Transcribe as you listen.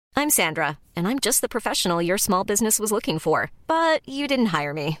I'm Sandra, and I'm just the professional your small business was looking for. But you didn't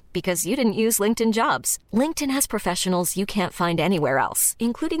hire me because you didn't use LinkedIn Jobs. LinkedIn has professionals you can't find anywhere else,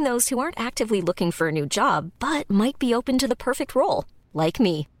 including those who aren't actively looking for a new job, but might be open to the perfect role, like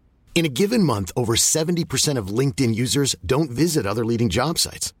me. In a given month, over 70% of LinkedIn users don't visit other leading job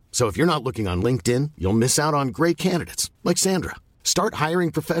sites. So if you're not looking on LinkedIn, you'll miss out on great candidates like Sandra. Start hiring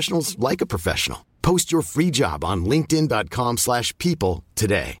professionals like a professional. Post your free job on linkedin.com/people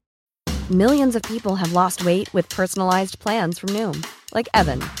today. Millions of people have lost weight with personalized plans from Noom. Like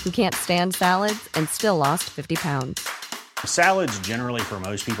Evan, who can't stand salads and still lost 50 pounds. Salads generally for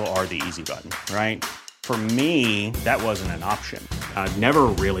most people are the easy button, right? For me, that wasn't an option. I never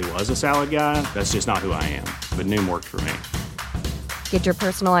really was a salad guy. That's just not who I am. But Noom worked for me. Get your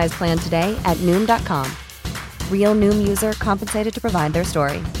personalized plan today at Noom.com. Real Noom user compensated to provide their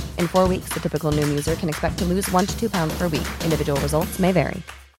story. In 4 weeks, the typical Noom user can expect to lose 1 to 2 pounds per week. Individual results may vary.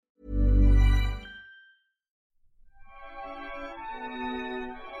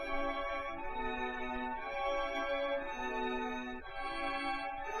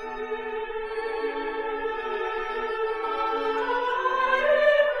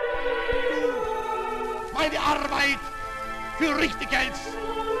 Meine Arbeit für richtig hältst.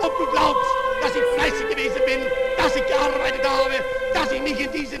 Ob du glaubst, dass ich fleißig gewesen bin, dass ich gearbeitet habe, dass ich mich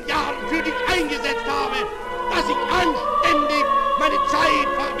in diesen Jahren für dich eingesetzt habe, dass ich anständig meine Zeit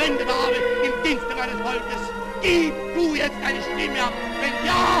verwendet habe im Dienste meines Volkes. Gib du jetzt deine Stimme ab. Wenn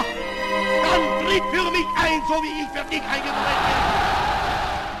ja, dann tritt für mich ein, so wie ich für dich eingesetzt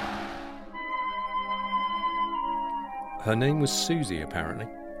bin. Her name was Susie, apparently.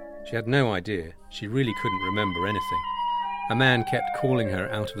 She had no idea. She really couldn't remember anything. A man kept calling her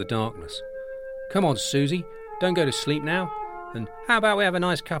out of the darkness. Come on, Susie, don't go to sleep now. And how about we have a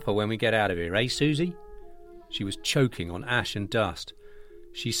nice cuppa when we get out of here, eh, Susie? She was choking on ash and dust.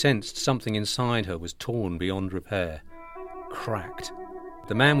 She sensed something inside her was torn beyond repair. Cracked.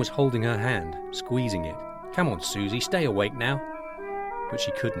 The man was holding her hand, squeezing it. Come on, Susie, stay awake now. But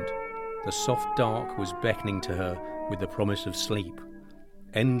she couldn't. The soft dark was beckoning to her with the promise of sleep.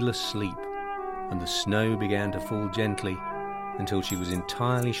 Endless sleep, and the snow began to fall gently until she was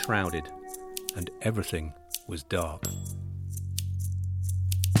entirely shrouded and everything was dark.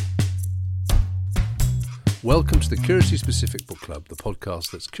 Welcome to the Curiously Specific Book Club, the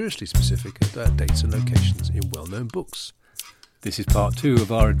podcast that's curiously specific about dates and locations in well-known books. This is part 2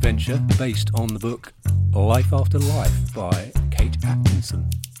 of our adventure based on the book Life After Life by Kate Atkinson,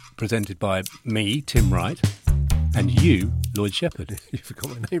 presented by me, Tim Wright, and you, Lloyd Shepherd. You forgot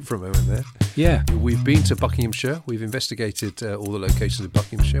my name for a moment there. Yeah. We've been to Buckinghamshire. We've investigated all the locations of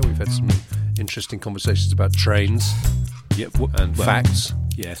Buckinghamshire. We've had some interesting conversations about trains and facts.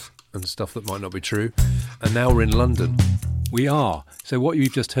 Yes. And stuff that might not be true. And now we're in London. We are. So what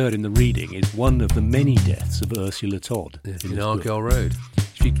you've just heard in the reading is one of the many deaths of Ursula Todd. Yeah, in Argyle Road.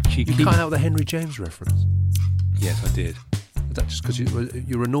 You cut out the Henry James reference. Yes, I did. Is that just because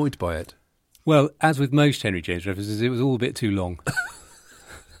you were annoyed by it? Well, as with most Henry James references, it was all a bit too long.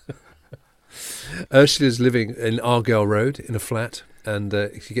 Ursula's living in Argyle Road in a flat, and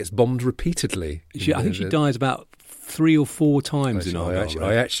she gets bombed repeatedly. I think she dies about 3 or 4 times in Argyle Road.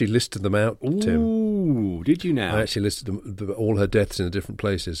 I actually listed them out, Tim. Ooh, did you now? I actually listed all her deaths in different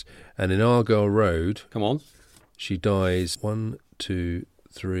places. And in Argyle Road... Come on. She dies 3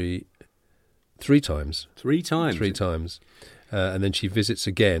 times. 3 times? 3 times. And then she visits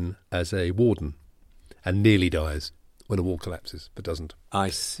again as a warden and nearly dies when a wall collapses, but doesn't. I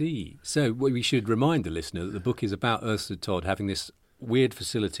see. So we should remind the listener that the book is about Ursula Todd having this weird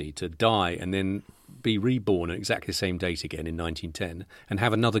facility to die and then be reborn at exactly the same date again in 1910 and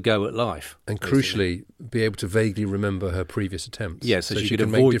have another go at life. And crucially, be able to vaguely remember her previous attempts. Yes, so she can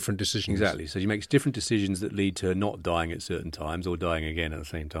make different decisions. Exactly. So she makes different decisions that lead to her not dying at certain times or dying again at the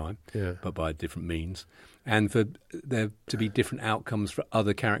same time, but by different means. And for there to be different outcomes for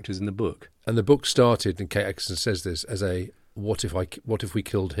other characters in the book. And the book started, and Kate Atkinson says this, as a what if we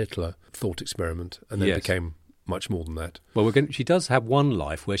killed Hitler thought experiment, and then became much more than that. Well, she does have one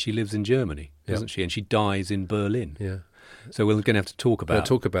life where she lives in Germany, doesn't she? And she dies in Berlin. Yeah. So we're going to have to talk about.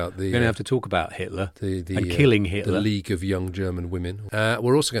 We're going to have to talk about Hitler and killing Hitler. The League of Young German Women.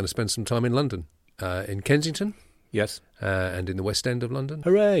 We're also going to spend some time in London, in Kensington. Yes. And in the West End of London.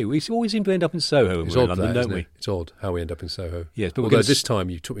 Hooray! We always seem to end up in Soho when we're in London, don't we? It's odd how we end up in Soho. Yes, but although this time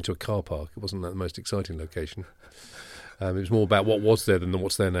you took me to a car park. It wasn't the most exciting location. It was more about what was there than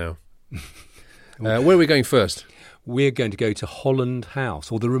what's there now. Where are we going first? We're going to go to Holland House,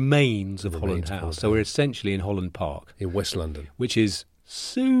 or the remains of Holland House. So we're essentially in Holland Park. In West London. Which is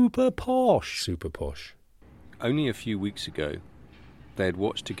super posh. Super posh. Only a few weeks ago, they had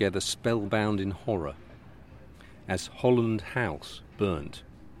watched together spellbound in horror as Holland House burnt.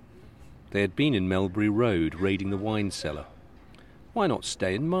 They had been in Melbury Road raiding the wine cellar. "Why not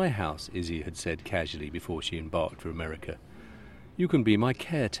stay in my house?" Izzy had said casually before she embarked for America. "You can be my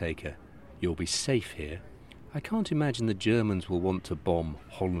caretaker. You'll be safe here. I can't imagine the Germans will want to bomb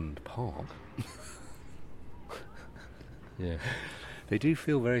Holland Park." Yeah. They do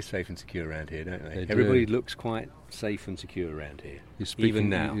feel very safe and secure around here, don't they? They Everybody do. looks quite safe and secure around here. You're speaking, even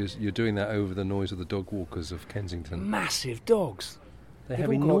now. You're doing that over the noise of the dog walkers of Kensington. Massive dogs. They They've have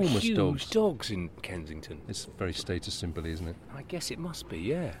all got enormous huge dogs. in Kensington. It's very status symbol, isn't it? I guess it must be,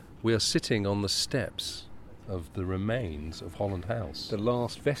 yeah. We are sitting on the steps of the remains of Holland House. The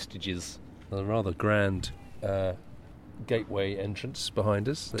last vestiges. A rather grand gateway entrance behind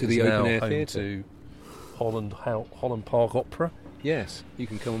us. That To is the now open-air home theatre. to Holland Park Opera. Yes, you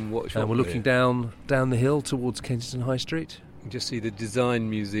can come and watch. And we're looking down the hill towards Kensington High Street. You can just see the Design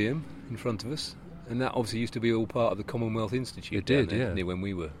Museum in front of us, and that obviously used to be all part of the Commonwealth Institute. It did, down there, yeah. didn't it, when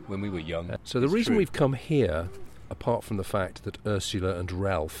we were young. So the It's reason true. we've come here, apart from the fact that Ursula and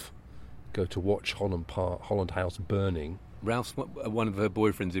Ralph go to watch Holland House burning, Ralph's one of her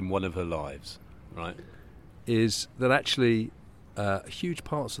boyfriends in one of her lives, right? is that actually huge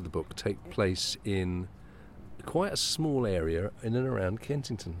parts of the book take place in quite a small area in and around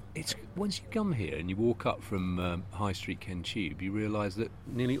Kensington. It's once you come here and you walk up from High Street Ken Tube, you realise that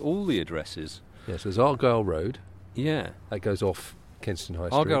nearly all the addresses. Yes, there's Argyle Road. Yeah. That goes off Kensington High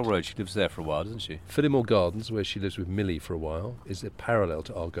Street. Argyle Road, she lives there for a while, doesn't she? Phillimore Gardens, where she lives with Millie for a while, is it parallel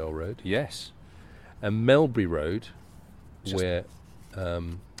to Argyle Road. Yes. And Melbury Road, Just- where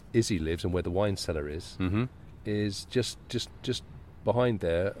Izzy lives and where the wine cellar is, Mm-hmm. is just behind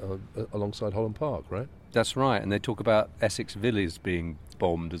there, alongside Holland Park, right? That's right, and they talk about Essex Villas being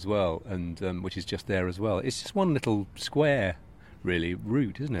bombed as well, and which is just there as well. It's just one little square, really,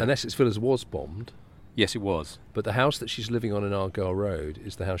 route, isn't it? And Essex Villas was bombed, Yes, it was. but the house that she's living on in Argyle Road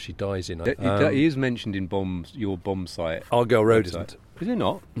is the house she dies in. It is mentioned in your bomb site. Argyle Road website. isn't. Is it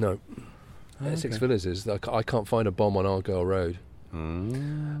not? No. Essex Villas is. I can't find a bomb on Argyle Road.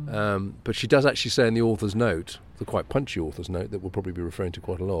 But she does actually say in the author's note, the quite punchy author's note that we'll probably be referring to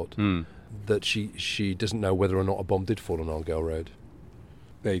quite a lot, that she doesn't know whether or not a bomb did fall on Argyle Road.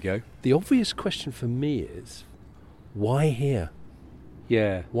 There you go. The obvious question for me is, why here?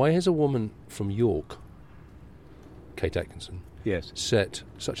 Yeah. Why has a woman from York, Kate Atkinson, Yes. set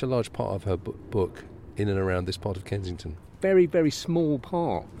such a large part of her book in and around this part of Kensington? Very, very small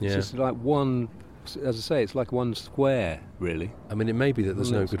part. Yeah. It's just like one, as I say, it's like one square, really. I mean, it may be that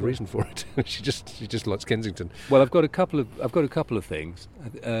there's no That's good good. reason for it. she just likes Kensington. Well, I've got a couple of things.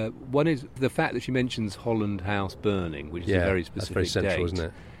 One is the fact that she mentions Holland House burning, which is a very specific that's very central, date. isn't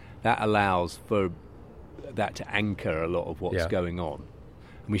it? That allows for that to anchor a lot of what's Yeah. going on.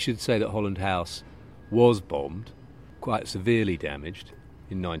 And we should say that Holland House was bombed, quite severely damaged,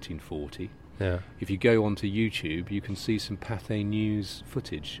 in 1940. Yeah. If you go onto YouTube, you can see some Pathé News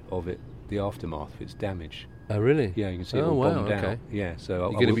footage of it, the aftermath of its damage. Oh, really? Yeah, you can see it Oh, all wow, bombed okay. out. Yeah, so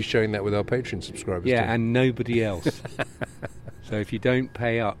You're going to be sharing that with our Patreon subscribers yeah, too. and nobody else. So if you don't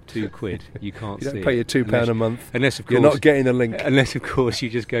pay up £2, you can't You see don't pay your it. £2 a month. Unless, of course, You're not getting a link. Unless, of course, you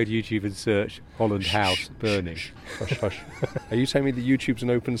just go to YouTube and search Holland House burning. Hush, hush. Are you telling me that YouTube's an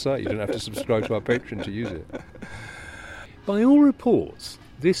open site? You don't have to subscribe to our Patreon to use it. By all reports,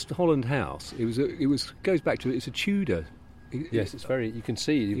 this Holland House, goes back to, it's a Tudor. Yes, it's very. You can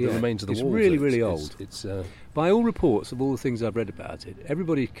see the Yeah, remains of the it's walls. really, really old. It's By all reports of all the things I've read about it,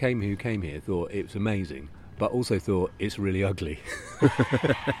 everybody who came here thought it was amazing, but also thought it's really ugly.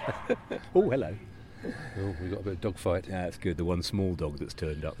 Oh, hello. oh, we've got a bit of dogfight. Yeah, that's good. The one small dog that's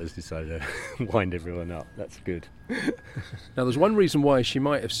turned up has decided to wind everyone up. That's good. Now, there's one reason why she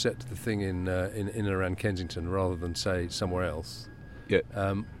might have set the thing in and around Kensington rather than say somewhere else. Yeah.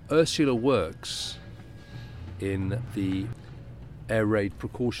 Ursula works in the air raid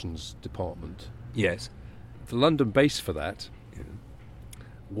precautions department. Yes. The London base for that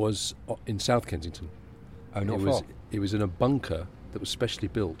was in South Kensington. Oh, not it far. was, it was in a bunker that was specially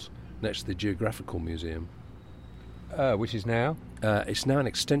built next to the Geographical Museum. Which is now? It's now an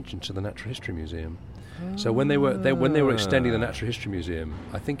extension to the Natural History Museum. So when they were extending the Natural History Museum,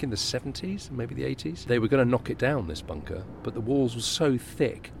 I think in the 70s, maybe the 80s, they were going to knock it down, this bunker, but the walls were so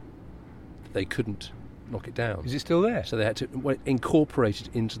thick that they couldn't knock it down. Is it still there? So they had to incorporate it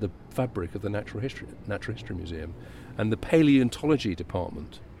into the fabric of the Natural History Museum. And the paleontology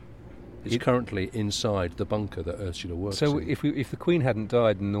department is currently inside the bunker that Ursula works So in. if the Queen hadn't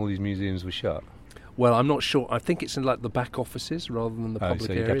died and all these museums were shut, Well, I'm not sure. I think it's in like the back offices rather than the public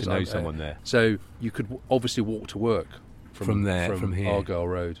so you'd areas. have to know someone there. So you could obviously walk to work From here. Argyle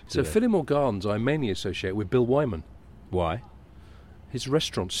Road. So Yeah. Phillimore Gardens I mainly associate with Bill Wyman. Why? His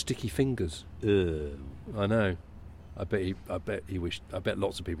restaurant, Sticky Fingers. I know. I bet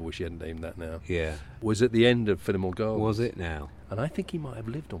lots of people wish he hadn't named that now. Yeah. Was at the end of Phillimore Gardens. Was it now? And I think he might have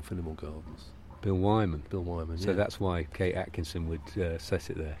lived on Phillimore Gardens. Bill Wyman. Bill Wyman, So yeah. that's why Kate Atkinson would set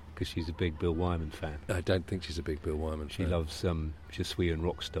it there, because she's a big Bill Wyman fan. I don't think she's a big Bill Wyman She fan. loves Je suis un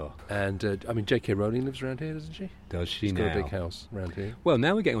rock star. And, J.K. Rowling lives around here, doesn't she? Does she She's now? got a big house around here. Well,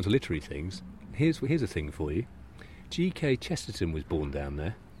 now we're getting on to literary things. Here's a thing for you. G.K. Chesterton was born down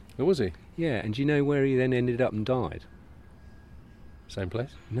there. Oh, was he? Yeah, and do you know where he then ended up and died? Same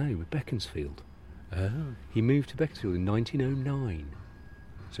place? No, with Beaconsfield. Oh. He moved to Beaconsfield in 1909.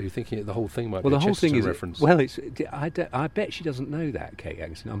 So you're thinking the whole thing might Well, be the a whole thing Chesterton is reference? I bet she doesn't know that, Kate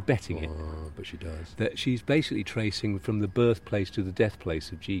Atkinson. I'm betting it. Oh, but she does. That she's basically tracing from the birthplace to the death place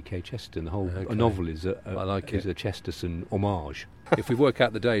of G.K. Chesterton. The whole Okay. novel is a Chesterton homage. If we work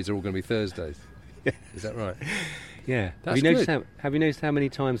out the days, they're all going to be Thursdays. Is that right? Yeah. That's Have you noticed how many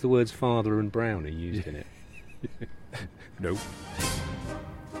times the words father and brown are used in it? No.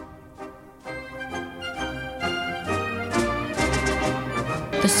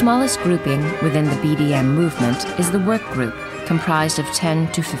 The smallest grouping within the BDM movement is the work group, comprised of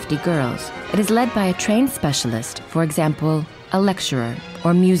 10 to 50 girls. It is led by a trained specialist, for example, a lecturer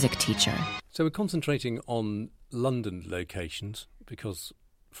or music teacher. So we're concentrating on London locations because,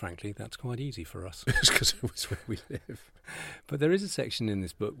 frankly, that's quite easy for us. It's because it was where we live. But there is a section in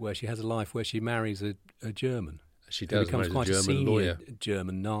this book where she has a life where she marries a German. She Who does becomes marry quite a a German senior lawyer.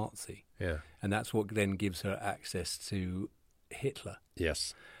 German Nazi. Yeah. And that's what then gives her access to Hitler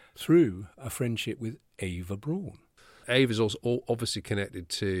Yes. through a friendship with Eva Braun. Ave is also obviously connected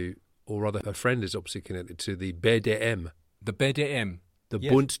to, or rather her friend is obviously connected to the BDM. The BDM. The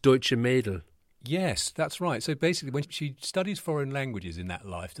Yes. Bund Deutsche Mädel. Yes, that's right. So basically, when she studies foreign languages in that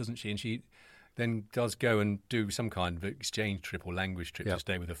life, doesn't she? And she then does go and do some kind of exchange trip or language trip Yeah. to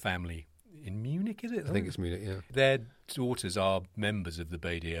stay with a family in Munich, is it? I think it's Munich, yeah. Their daughters are members of the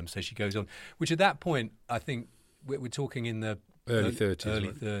BDM, so she goes on. Which at that point, I think we're talking in the Early 30s, Early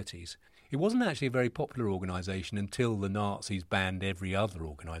right? 30s. It wasn't actually a very popular organisation until the Nazis banned every other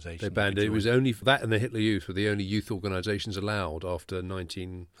organisation. They banned it. It was only that and the Hitler Youth were the only youth organisations allowed after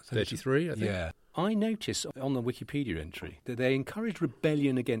 1933, I think. Yeah. I noticed on the Wikipedia entry that they encouraged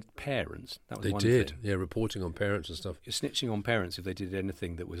rebellion against parents. That was They one did. thing. Yeah, reporting on parents and stuff. Snitching on parents if they did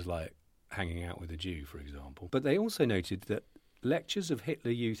anything that was like hanging out with a Jew, for example. But they also noted that lectures of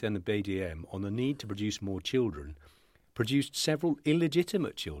Hitler Youth and the BDM on the need to produce more children produced several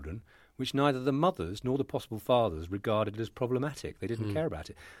illegitimate children which neither the mothers nor the possible fathers regarded as problematic. They didn't care about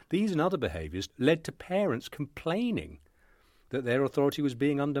it. These and other behaviours led to parents complaining that their authority was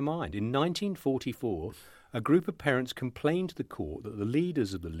being undermined. In 1944, a group of parents complained to the court that the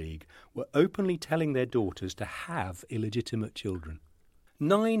leaders of the League were openly telling their daughters to have illegitimate children.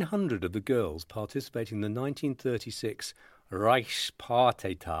 900 of the girls participating in the 1936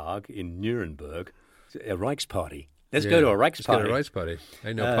 Reichsparteitag in Nuremberg, a Reichsparty. Let's go to a Reichsparty. Let's go to a Reichsparty.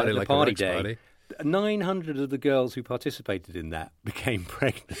 Ain't no party the like party a Reichsparty. day. 900 of the girls who participated in that became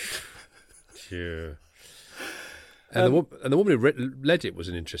pregnant. Sure. And the woman who led it was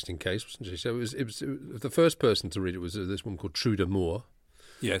an interesting case, wasn't she? So it was the first person to read it was this woman called Trude Moore.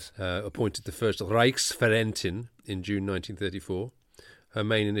 Yes. Appointed the first Reichsverentin in June 1934. Her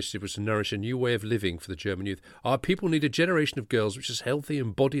main initiative was to nourish a new way of living for the German youth. Our people need a generation of girls which is healthy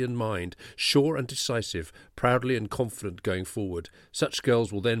in body and mind, sure and decisive, proudly and confident going forward. Such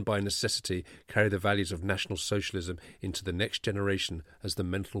girls will then, by necessity, carry the values of National Socialism into the next generation as the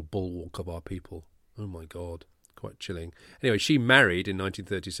mental bulwark of our people. Oh, my God. Quite chilling. Anyway, she married in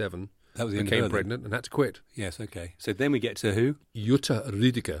 1937, That was the end of became her, then. pregnant, and had to quit. Yes, okay. So then we get to who? Jutta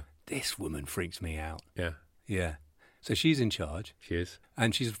Rüdiger. This woman freaks me out. Yeah, Yeah. So she's in charge, she is.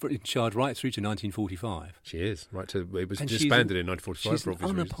 and she's in charge right through to 1945. She is. Right to it was And disbanded in 1945 She's for an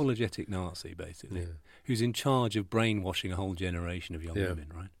obvious reasons. unapologetic Nazi, basically, Yeah. who's in charge of brainwashing a whole generation of young Yeah. women,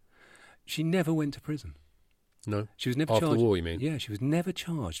 right? She never went to prison. No. She was never After charged. the war, you mean? Yeah, she was never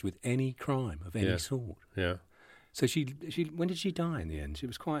charged with any crime of any Yeah. sort. Yeah. So she when did she die in the end? It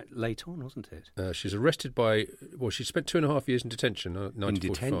was quite late on, wasn't it? She's arrested by... Well, she spent 2.5 years in detention,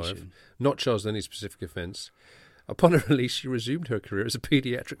 1945. detention? Not charged with any specific offence. Upon her release, she resumed her career as a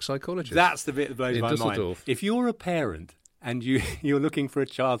paediatric psychologist. That's the bit that blows in my mind. Düsseldorf. If you're a parent and you're looking for a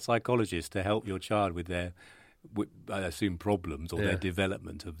child psychologist to help your child with their, I assume, problems or Yeah. their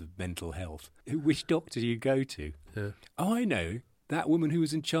development of the mental health, which doctor do you go to? Yeah. Oh, I know. That woman who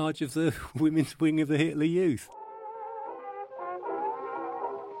was in charge of the women's wing of the Hitler Youth.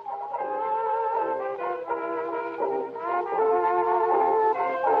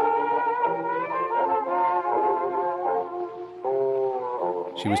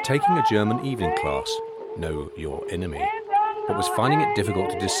 She was taking a German evening class, Know Your Enemy, but was finding it difficult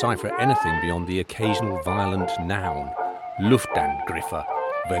to decipher anything beyond the occasional violent noun, Luftanggriffe,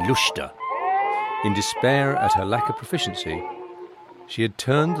 Verluste. In despair at her lack of proficiency, she had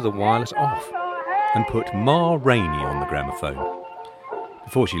turned the wireless off and put Ma Rainey on the gramophone.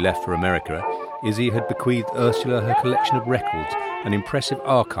 Before she left for America, Izzy had bequeathed Ursula her collection of records, an impressive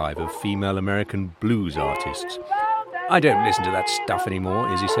archive of female American blues artists. "I don't listen to that stuff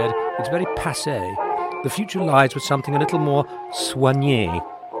anymore," Izzy said. "It's very passé. The future lies with something a little more soigné."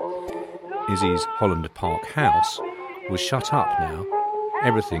 Izzy's Holland Park house was shut up now,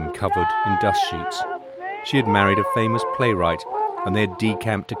 everything covered in dust sheets. She had married a famous playwright, and they had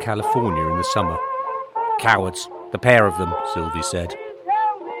decamped to California in the summer. "Cowards, the pair of them," Sylvie said.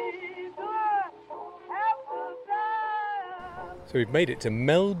 So we've made it to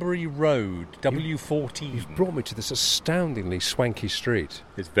Melbury Road, W14. You've brought me to this astoundingly swanky street.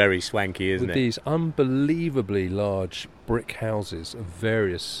 It's very swanky, isn't it? With these unbelievably large brick houses of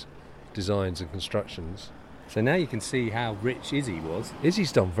various designs and constructions. So now you can see how rich Izzy was.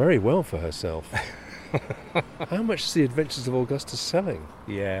 Izzy's done very well for herself. How much is the Adventures of Augustus selling?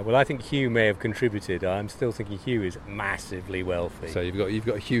 Yeah, well, I think Hugh may have contributed. I'm still thinking Hugh is massively wealthy. So you've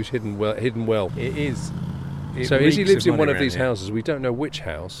got Hugh's hidden wealth. It is. So Izzy lives in one of these houses. We don't know which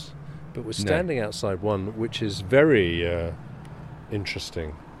house, but we're standing outside one which is very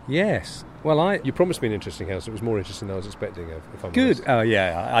interesting. Yes. Well, you promised me an interesting house. It was more interesting than I was expecting. If I'm good. honest. Oh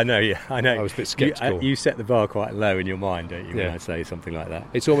yeah, I know. I know. I was a bit sceptical. You set the bar quite low in your mind, don't you? When I say something like that.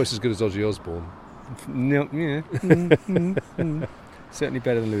 It's almost as good as Ozzy Osbourne. No, yeah. Certainly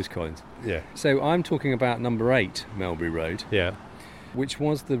better than Lewis Collins. Yeah. So I'm talking about number 8, Melbury Road. Yeah. Which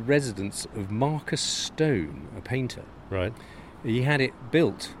was the residence of Marcus Stone, a painter. Right. He had it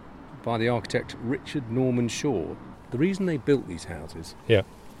built by the architect Richard Norman Shaw. The reason they built these houses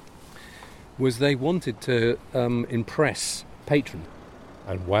was they wanted to impress patron.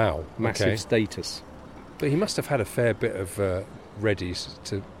 And wow. Massive status. But he must have had a fair bit of readies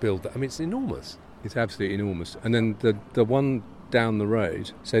to build that. I mean, it's enormous. It's absolutely enormous. And then the one down the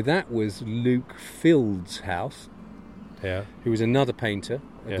road, so that was Luke Field's house. Yeah. Who was another painter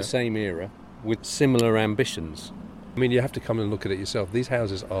of the same era with similar ambitions. I mean, you have to come and look at it yourself. These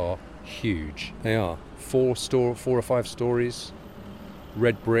houses are huge. They are. 4 or 5 stories,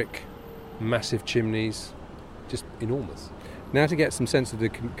 red brick, massive chimneys, just enormous. Now, to get some sense of the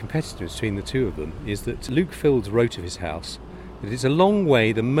competitiveness between the two of them, is that Luke Fields wrote of his house that it's a long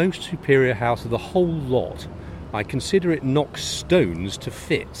way the most superior house of the whole lot. I consider it knocks stones to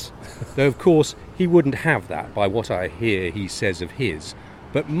fit. Though, of course, he wouldn't have that by what I hear he says of his.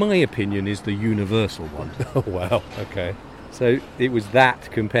 But my opinion is the universal one. Oh, wow. Okay. So it was that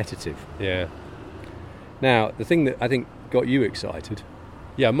competitive. Yeah. Now, the thing that I think got you excited...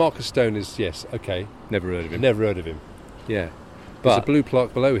 Yeah, Marcus Stone is, yes, okay. Never heard of him. Never heard of him. Yeah. There's a blue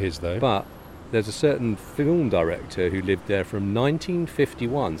plaque below his, though. But there's a certain film director who lived there from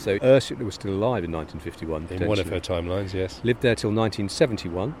 1951. So Ursula was still alive in 1951. In one of her timelines, yes. Lived there till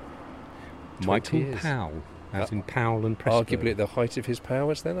 1971. Michael years. Powell, as in Powell and Pressburg. Arguably at the height of his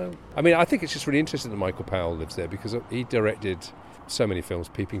powers then. I mean, I think it's just really interesting that Michael Powell lives there because he directed so many films,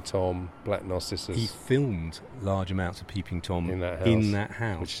 Peeping Tom, Black Narcissus. He filmed large amounts of Peeping Tom in that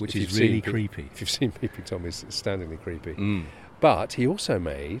house, which is really creepy. If you've seen Peeping Tom, it's astoundingly creepy. Mm. But he also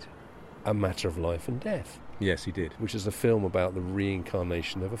made A Matter of Life and Death. Yes, he did. Which is a film about the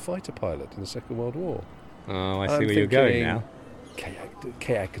reincarnation of a fighter pilot in the Second World War. Oh, I see where you're going now.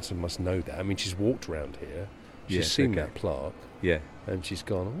 Kate Atkinson must know that. I mean, she's walked around here. She's seen that plaque. Yeah. And she's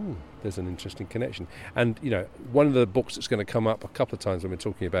gone, there's an interesting connection. And, you know, one of the books that's going to come up a couple of times when we're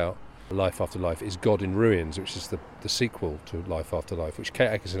talking about Life After Life is God in Ruins, which is the sequel to Life After Life, which Kate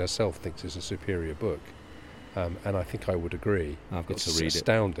Atkinson herself thinks is a superior book. And I think I would agree. I've got to read it. It's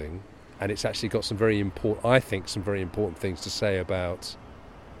astounding. And it's actually got some very important things to say about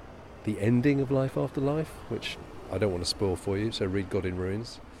the ending of Life After Life, which I don't want to spoil for you, so read God in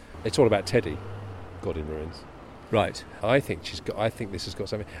Ruins. It's all about Teddy, God in Ruins. Right. I think this has got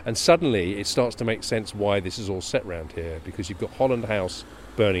something. And suddenly it starts to make sense why this is all set round here, because you've got Holland House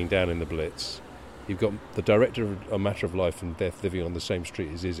burning down in the Blitz. You've got the director of A Matter of Life and Death living on the same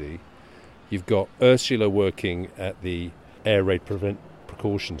street as Izzy. You've got Ursula working at the Air Raid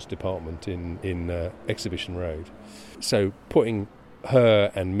Precautions Department in Exhibition Road. So putting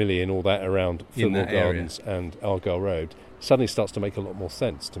her and Millie and all that around Fillmore Gardens and Argyle Road suddenly starts to make a lot more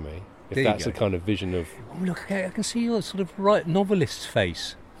sense to me. If that's a kind of vision of... Oh, look, I can see your sort of novelist's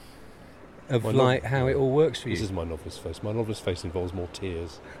face of how it all works for you. This is my novelist face. My novelist face involves more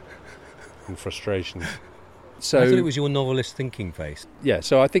tears and frustration. So I thought it was your novelist thinking face. Yeah,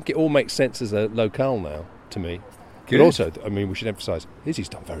 so I think it all makes sense as a locale now, to me. Good. But also, I mean, we should emphasise, Izzy's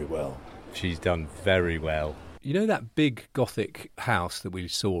done very well. She's done very well. You know that big Gothic house that we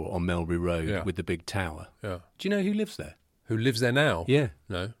saw on Melbury Road with the big tower? Yeah. Do you know who lives there? Who lives there now? Yeah.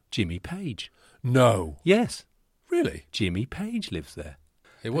 No. Jimmy Page. No. Yes. Really? Jimmy Page lives there.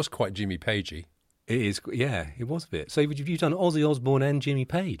 It was quite Jimmy Pagey. It is, yeah, it was a bit. So you've done Ozzy Osbourne and Jimmy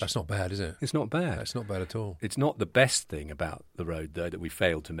Page. That's not bad, is it? It's not bad. That's not bad at all. It's not the best thing about the road, though, that we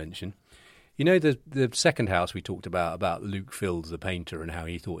failed to mention. You know the second house we talked about Luke Fields, the painter, and how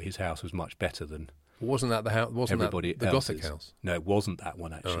he thought his house was much better than Wasn't that the house? Wasn't everybody that the else's. Gothic house? No, it wasn't that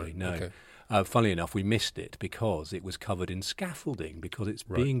one, actually, right, no. okay. Funnily enough, we missed it because it was covered in scaffolding because it's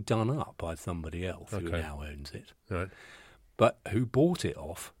being done up by somebody else who now owns it. Right. But who bought it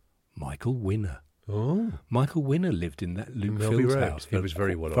off? Michael Winner. Oh. Michael Winner lived in that Luke Melbury Fields Road. house He was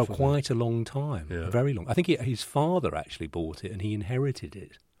very well for off, wasn't quite a long time. Yeah. Very long. I think his father actually bought it and he inherited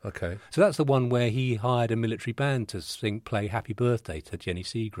it. Okay. So that's the one where he hired a military band to play Happy Birthday to Jenny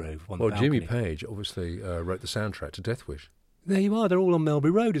Seagrove on the balcony. Jimmy Page obviously wrote the soundtrack to Death Wish. There you are. They're all on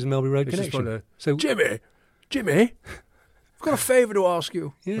Melbury Road. It's a Melbury Road connection. So Jimmy, I've got a favour to ask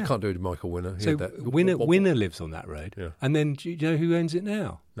you. Yeah. I can't do it to Michael Winner. So Winner lives on that road. Yeah. And then do you know who owns it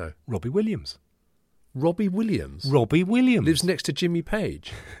now? No. Robbie Williams. Robbie Williams? Robbie Williams. Lives next to Jimmy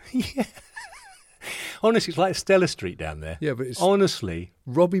Page. Yeah. Honestly, it's like Stella Street down there. Yeah, but it's... Honestly.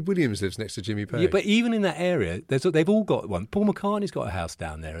 Robbie Williams lives next to Jimmy Page. Yeah, but even in that area, they've all got one. Paul McCartney's got a house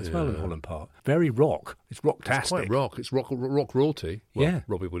down there as well in Holland Park. Very rock. It's rocktastic. It's quite rock. It's rock royalty. Well, yeah.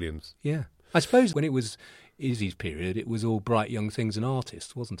 Robbie Williams. Yeah. I suppose when it was Izzy's period, it was all bright young things and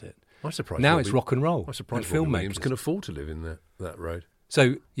artists, wasn't it? I'm surprised. Now it's rock and roll. I'm surprised and Robbie filmmakers Williams can afford to live in that road.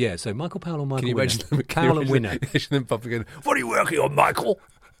 So Michael Powell and Michael Can you imagine Winner. Powell and Winner. Them popping in, what are you working on, Michael?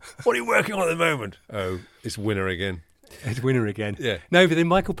 What are you working on at the moment? Oh, it's Winner again. It's Winner again. Yeah. No, but then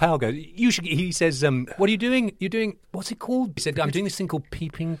Michael Powell goes, he says, what are you doing? You're doing, what's it called? He said, I'm doing this thing called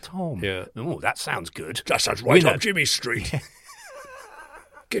Peeping Tom. Yeah. Oh, that sounds good. That sounds right up Jimmy Street.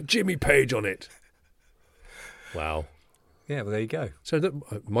 Get Jimmy Page on it. Wow. Yeah, well, there you go. So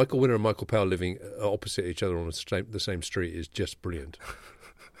Michael Winner and Michael Powell living opposite each other on the same street is just brilliant.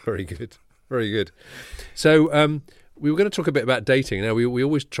 Very good. Very good. So we were going to talk a bit about dating. Now, we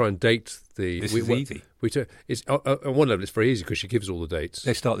always try and date the... This is easy. It's, on one level, it's very easy because she gives all the dates.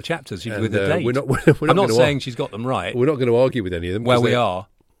 They start the chapters with the date. We're I'm not saying she's got them right. We're not going to argue with any of them. Well, we are.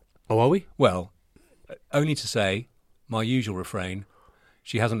 Oh, are we? Well, only to say, my usual refrain,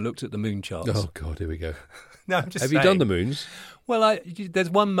 she hasn't looked at the moon charts. Oh, God, here we go. No, I'm just Have saying. you done the moons? Well, there's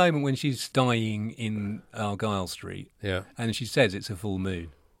one moment when she's dying in Argyle Street. Yeah. And she says it's a full moon.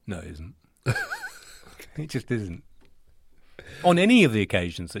 No, it isn't. It just isn't. On any of the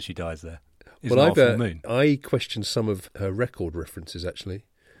occasions that she dies there. Well, full moon. I questioned some of her record references, actually.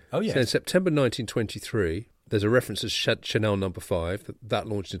 Oh, yes. So in September 1923, there's a reference to Chanel No. 5. That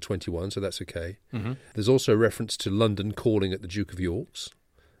launched in 21, so that's okay. Mm-hmm. There's also a reference to London Calling at the Duke of York's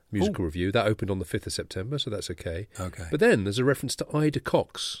musical review. That opened on the 5th of September, so that's okay. Okay. But then there's a reference to Ida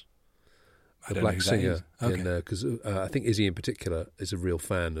Cox, the black singer. Okay. Because I think Izzy in particular is a real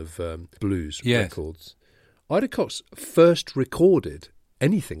fan of blues records. Ida Cox first recorded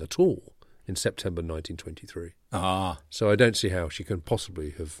anything at all in September 1923. Ah. So I don't see how she can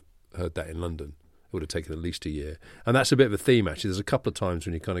possibly have heard that in London. It would have taken at least a year. And that's a bit of a theme, actually. There's a couple of times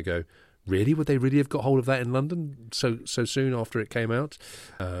when you kind of go, really? Would they really have got hold of that in London so soon after it came out?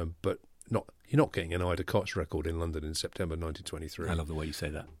 But you're not getting an Ida Cox record in London in September 1923. I love the way you say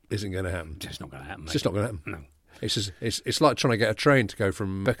that. Isn't going to happen. It's just not going to happen, mate. It's just not going to happen. No. It's like trying to get a train to go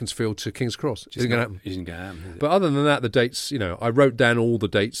from Beaconsfield to King's Cross. Isn't going to happen. Isn't going to happen, is it? But other than that, the dates, I wrote down all the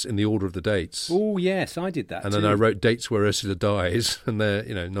dates in the order of the dates. Oh, yes, I did that and too. Then I wrote dates where Ursula dies, and they're,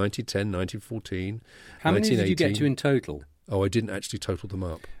 1910, 1914, How many 1918. did you get to in total? Oh, I didn't actually total them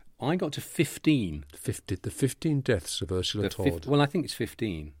up. I got to 15. The 15 deaths of Ursula Todd. Well, I think it's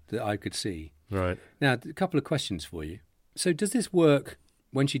 15 that I could see. Right. Now, a couple of questions for you. So does this work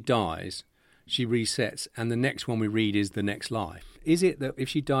when she dies, she resets, and the next one we read is the next life? Is it that if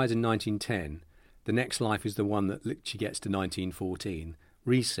she dies in 1910, the next life is the one that she gets to 1914,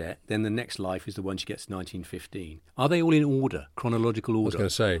 reset, then the next life is the one she gets to 1915? Are they all in order, chronological order? I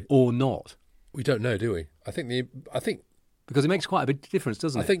was going to say. Or not? We don't know, do we? I think because it makes quite a big difference,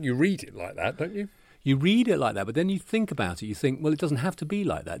 doesn't it? I think you read it like that, don't you? You read it like that, but then you think about it. You think, well, it doesn't have to be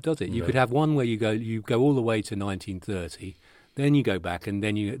like that, does it? You could have one where you go all the way to 1930, then you go back, and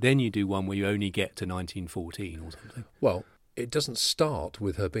then you do one where you only get to 1914 or something. Well, it doesn't start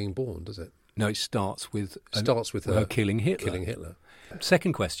with her being born, does it? No, it starts with her killing Hitler. Killing Hitler.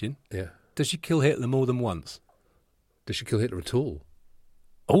 Second question. Yeah. Does she kill Hitler more than once? Does she kill Hitler at all?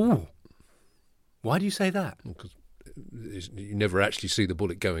 Oh, why do you say that? Because you never actually see the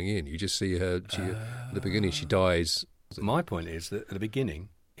bullet going in. You just see her. At the beginning, she dies. My point is that at the beginning,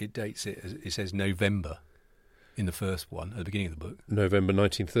 it dates it. It says November in the first one at the beginning of the book. November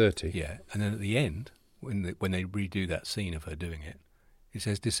 1930. Yeah, and then at the end, when they redo that scene of her doing it, it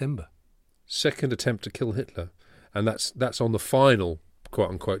says December. Second attempt to kill Hitler, and that's on the final quote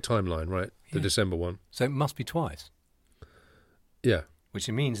unquote timeline, right? The December one. So it must be twice. Yeah. Which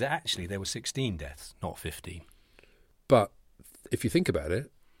means that actually there were 16 deaths, not 15. But if you think about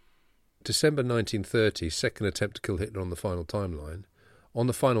it, December 1930, second attempt to kill Hitler on the final timeline. On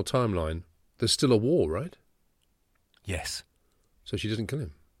the final timeline, there's still a war, right? Yes. So she doesn't kill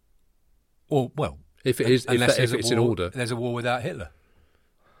him. Or, well, if it's in order. There's a war without Hitler.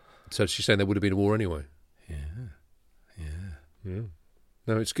 So she's saying there would have been a war anyway. Yeah.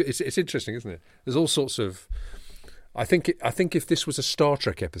 No, it's interesting, isn't it? There's all sorts of. I think if this was a Star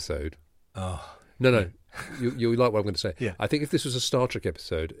Trek episode. Oh. No. You like what I'm going to say. Yeah. I think if this was a Star Trek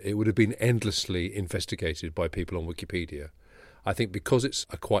episode, it would have been endlessly investigated by people on Wikipedia. I think because it's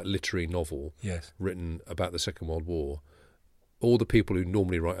a quite literary novel written about the Second World War, all the people who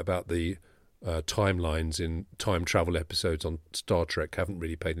normally write about the timelines in time travel episodes on Star Trek haven't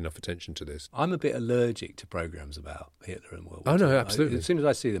really paid enough attention to this. I'm a bit allergic to programmes about Hitler and World War II. Oh, no, absolutely. As soon as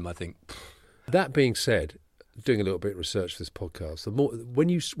I see them, I think... That being said, doing a little bit of research for this podcast, the more when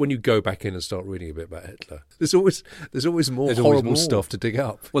you go back in and start reading a bit about Hitler, there's always more horrible stuff to dig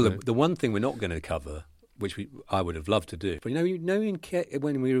up. Well, the one thing we're not going to cover, which I would have loved to do, but when we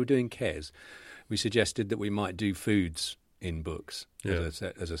were doing Kes, we suggested that we might do foods in books as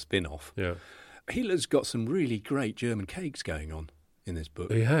a spin-off. Yeah. Hitler's got some really great German cakes going on in this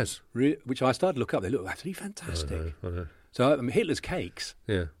book. He has. Which I started to look up. They look absolutely fantastic. I know. So Hitler's cakes.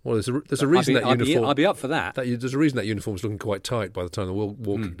 Yeah. Well, there's a reason that uniform. I'd be up for that. There's a reason that uniform's looking quite tight by the time the war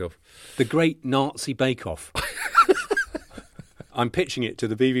kicked off. The Great Nazi Bake Off. I'm pitching it to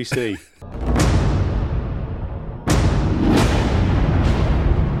the BBC.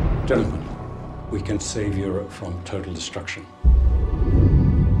 Gentlemen, we can save Europe from total destruction.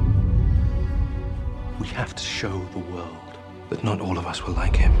 We have to show the world that not all of us will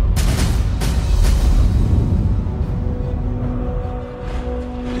like him.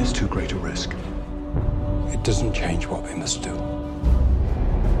 It is too great a risk. It doesn't change what we must do.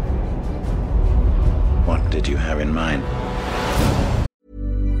 What did you have in mind?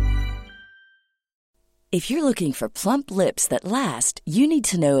 If you're looking for plump lips that last, you need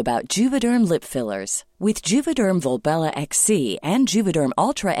to know about Juvederm lip fillers. With Juvederm Volbella XC and Juvederm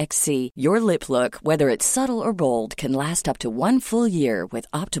Ultra XC, your lip look, whether it's subtle or bold, can last up to 1 full year with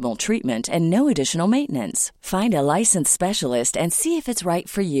optimal treatment and no additional maintenance. Find a licensed specialist and see if it's right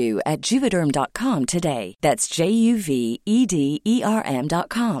for you at Juvederm.com today. That's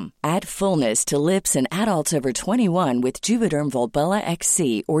JUVEDERM.com. Add fullness to lips in adults over 21 with Juvederm Volbella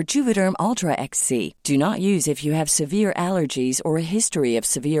XC or Juvederm Ultra XC. Do not use if you have severe allergies or a history of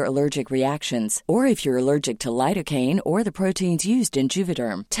severe allergic reactions, or if you're allergic to lidocaine or the proteins used in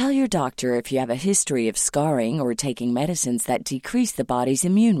Juvederm. Tell your doctor if you have a history of scarring or taking medicines that decrease the body's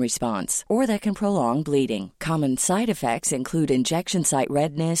immune response or that can prolong bleeding. Common side effects include injection site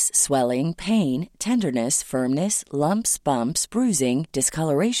redness, swelling, pain, tenderness, firmness, lumps, bumps, bruising,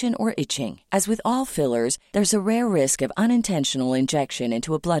 discoloration, or itching. As with all fillers, there's a rare risk of unintentional injection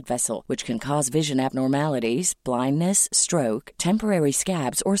into a blood vessel, which can cause vision abnormalities, blindness, stroke, temporary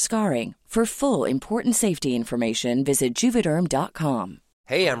scabs, or scarring. For full, important safety information, visit Juvederm.com.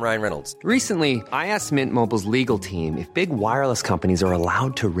 Hey, I'm Ryan Reynolds. Recently, I asked Mint Mobile's legal team if big wireless companies are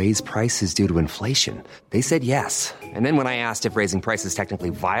allowed to raise prices due to inflation. They said yes. And then when I asked if raising prices technically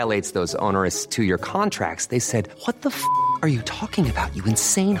violates those onerous 2-year contracts, they said, "What the f*** are you talking about, you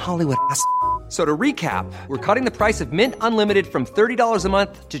insane Hollywood ass?" So to recap, we're cutting the price of Mint Unlimited from $30 a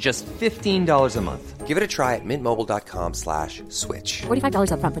month to just $15 a month. Give it a try at mintmobile.com/switch.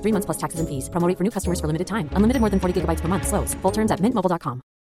 $45 up front for 3 months plus taxes and fees. Promo rate for new customers for limited time. Unlimited more than 40 gigabytes per month. Slows full terms at mintmobile.com.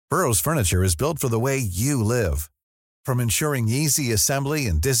 Burrow's furniture is built for the way you live. From ensuring easy assembly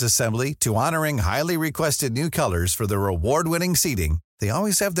and disassembly to honoring highly requested new colors for their award-winning seating, they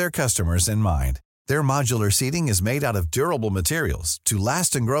always have their customers in mind. Their modular seating is made out of durable materials to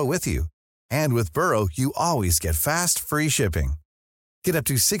last and grow with you. And with Burrow, you always get fast, free shipping. Get up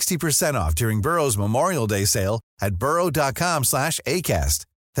to 60% off during Burrow's Memorial Day sale at burrow.com/ACAST.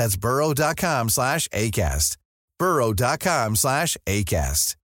 That's burrow.com/ACAST.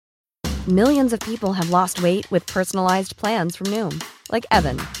 burrow.com/ACAST. Millions of people have lost weight with personalized plans from Noom. Like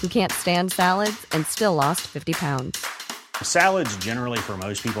Evan, who can't stand salads and still lost 50 pounds. Salads generally for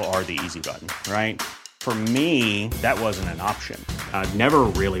most people are the easy button, right? For me, that wasn't an option. I never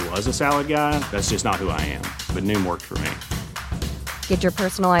really was a salad guy. That's just not who I am. But Noom worked for me. Get your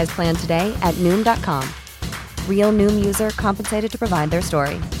personalized plan today at Noom.com. Real Noom user compensated to provide their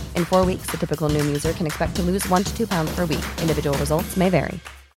story. In 4 weeks, the typical Noom user can expect to lose 1 to 2 pounds per week. Individual results may vary.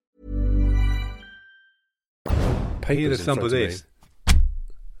 Here's some of this.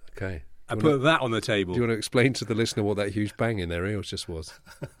 Okay. I put that on the table. Do you want to explain to the listener what that huge bang in their ears just was?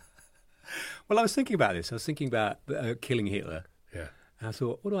 Well, I was thinking about this. I was thinking about killing Hitler. Yeah. And I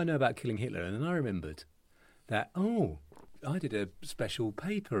thought, what do I know about killing Hitler? And then I remembered that, I did a special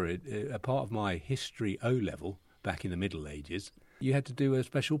paper, a part of my history O-level back in the Middle Ages. You had to do a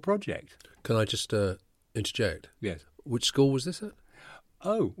special project. Can I just interject? Yes. Which school was this at?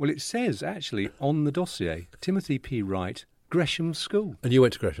 Oh, well, it says, actually, on the dossier, Timothy P. Wright, Gresham School. And you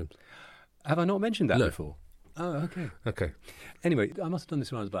went to Gresham's? Have I not mentioned that No. before? Oh, okay. Okay. Anyway, I must have done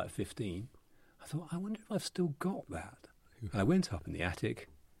this when I was about 15. I thought, I wonder if I've still got that. And I went up in the attic,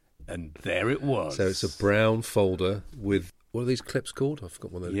 and there it was. So it's a brown folder with, what are these clips called? I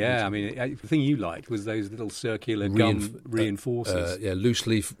forgot what they're Yeah, I mean, the thing you liked was those little circular gum reinforcers. Loose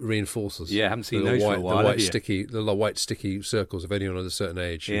leaf reinforcers. Yeah, I haven't seen the those white, for a while, The have white you? sticky, the white sticky circles of anyone at a certain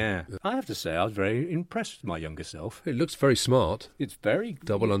age. Yeah. I have to say, I was very impressed with my younger self. It looks very smart. It's very...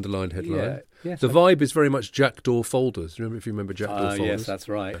 Double underlined headline. Yeah, yes, the vibe is very much jackdaw folders. If you remember jackdaw folders? Yes, that's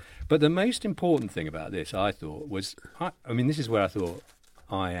right. But the most important thing about this, I thought, was... I mean, this is where I thought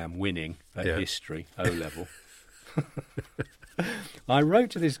I am winning at history, O-level. I wrote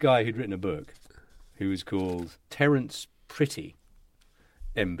to this guy who'd written a book who was called Terence Pretty,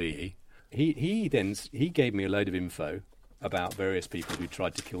 MBE. He gave me a load of info about various people who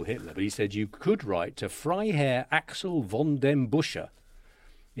tried to kill Hitler, but he said you could write to Freiherr Axel von dem Busche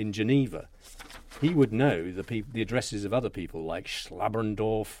in Geneva. He would know the addresses of other people like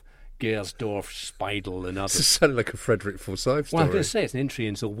Schlabrendorf, Gersdorf, Speidel and others. This sounded like a Frederick Forsyth story. Well, I'm going to say it's an entry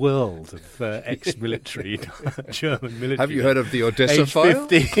into a world of ex-military German military. Have you heard of the Odessa file?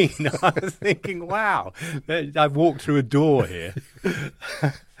 15, I was thinking, wow, I've walked through a door here.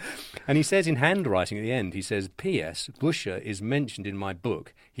 And he says in handwriting at the end, he says, P.S. Busche is mentioned in my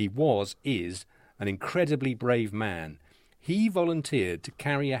book. He is an incredibly brave man. He volunteered to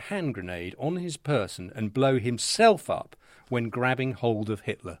carry a hand grenade on his person and blow himself up when grabbing hold of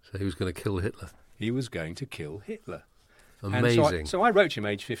Hitler. So he was going to kill Hitler? He was going to kill Hitler. Amazing. So I wrote to him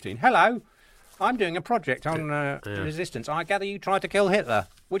age 15. Hello, I'm doing a project on resistance. I gather you tried to kill Hitler.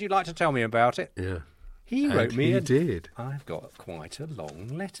 Would you like to tell me about it? Yeah. He wrote me. He did. I've got quite a long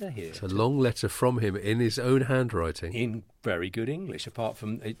letter here. It's a long letter from him in his own handwriting. In very good English, apart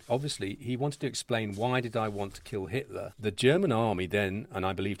from, obviously, he wanted to explain why did I want to kill Hitler. The German army then, and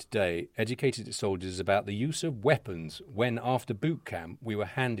I believe today, educated its soldiers about the use of weapons when, after boot camp, we were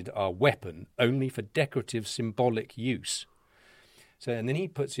handed our weapon only for decorative symbolic use. So, and then he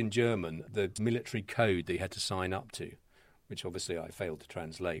puts in German the military code that he had to sign up to, which obviously I failed to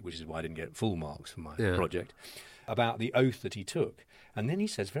translate, which is why I didn't get full marks for my project, about the oath that he took. And then he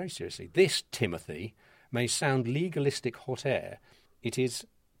says very seriously, this, Timothy, may sound legalistic hot air. It is,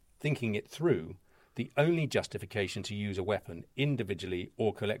 thinking it through, the only justification to use a weapon individually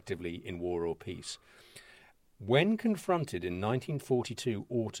or collectively in war or peace. When confronted in 1942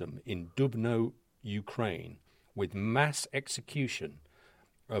 autumn in Dubno, Ukraine, with mass execution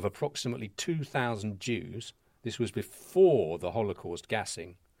of approximately 2,000 Jews, this was before the Holocaust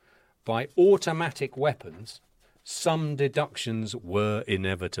gassing, by automatic weapons, some deductions were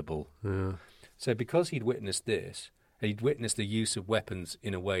inevitable. Yeah. So because he'd witnessed this, he'd witnessed the use of weapons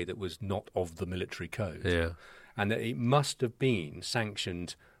in a way that was not of the military code. Yeah. And that it must have been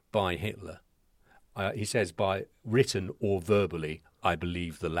sanctioned by Hitler. He says, by written or verbally, I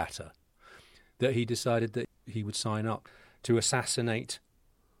believe the latter. That he decided that he would sign up to assassinate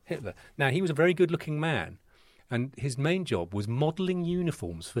Hitler. Now, he was a very good-looking man, and his main job was modelling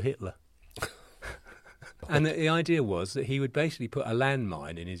uniforms for Hitler. And the idea was that he would basically put a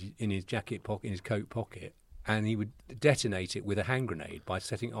landmine in his jacket pocket, in his coat pocket, and he would detonate it with a hand grenade by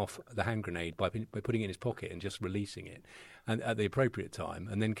setting off the hand grenade by putting it in his pocket and just releasing it, and at the appropriate time,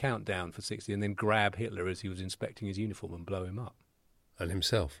 and then count down for 60, and then grab Hitler as he was inspecting his uniform and blow him up. And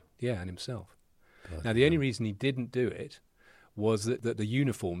himself. Yeah, and himself. Now, the only reason he didn't do it was that the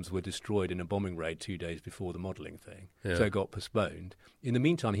uniforms were destroyed in a bombing raid 2 days before the modelling thing, so it got postponed. In the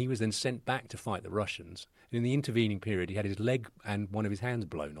meantime, he was then sent back to fight the Russians. And in the intervening period, he had his leg and one of his hands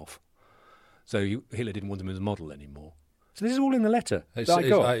blown off. So Hitler didn't want him as a model anymore. So this is all in the letter that I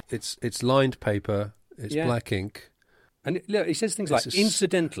got. It's lined paper, it's black ink, And look, he says things like,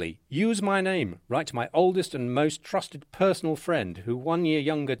 incidentally, use my name, write to my oldest and most trusted personal friend, who 1 year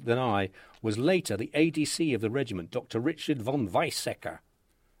younger than I was later the ADC of the regiment, Dr. Richard von Weizsäcker.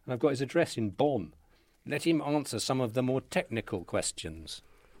 And I've got his address in Bonn. Let him answer some of the more technical questions.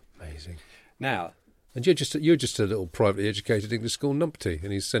 Amazing. Now... And you're just a little privately educated English school numpty,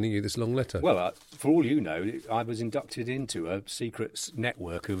 and he's sending you this long letter. Well, for all you know, I was inducted into a secret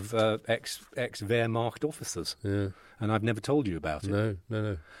network of ex-Wehrmacht officers. Yeah. And I've never told you about it.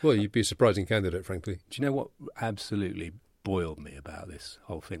 No. Well, you'd be a surprising candidate, frankly. Do you know what absolutely boiled me about this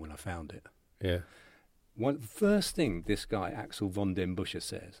whole thing when I found it? Yeah. The first thing this guy, Axel von den Busche,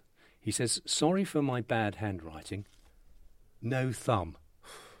 says, he says, sorry for my bad handwriting, no thumb.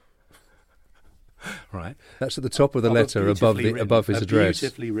 Right. That's at the top of the letter above his address.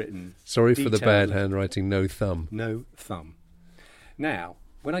 Beautifully written. Sorry for the bad handwriting, no thumb. No thumb. Now,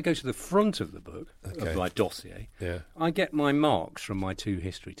 when I go to the front of the book, of my dossier, I get my marks from my 2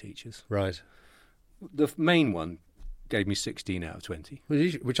 history teachers. Right. The main one gave me 16 out of 20.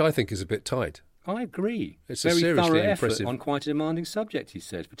 Which I think is a bit tight. I agree. It's very a seriously thorough impressive effort on quite a demanding subject, he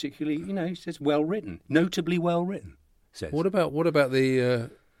says, particularly, he says well written, notably well written, says. What about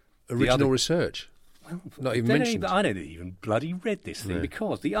the original research? Well, not even mentioned. I don't even bloody read this thing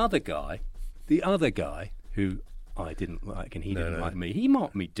because the other guy who I didn't like and he didn't like me, he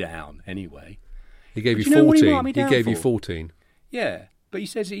marked me down anyway. He gave you 14. He gave you 14. Yeah, but he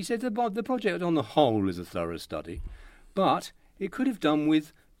said the project on the whole is a thorough study, but it could have done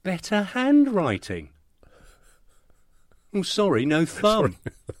with better handwriting. Oh, sorry, no thumb.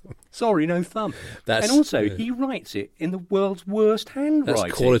 Sorry, no thumb. And also, he writes it in the world's worst handwriting.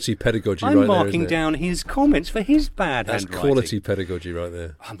 That's quality pedagogy I'm right there, marking down his comments for his bad handwriting. That's quality pedagogy right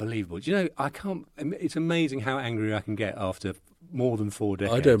there. Unbelievable. Do you know, I can't... It's amazing how angry I can get after more than 4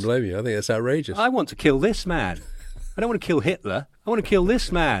 decades. I don't blame you. I think that's outrageous. I want to kill this man. I don't want to kill Hitler. I want to kill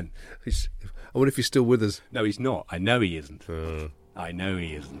this man. I wonder if he's still with us. No, he's not. I know he isn't. I know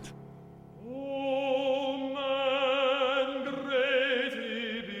he isn't.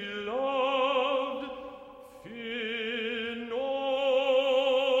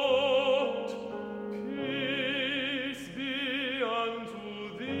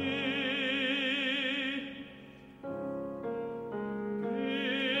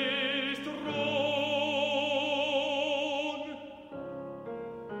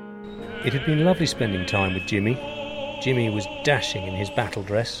 It had been lovely spending time with Jimmy. Jimmy was dashing in his battle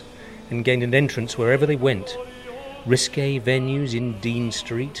dress and gained an entrance wherever they went. Risque venues in Dean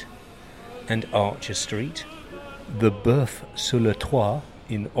Street and Archer Street. The Berth sur le Toit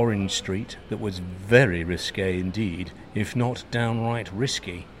in Orange Street that was very risque indeed, if not downright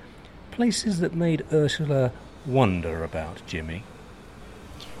risky. Places that made Ursula wonder about Jimmy.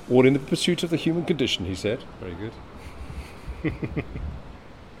 All in the pursuit of the human condition, he said. Very good.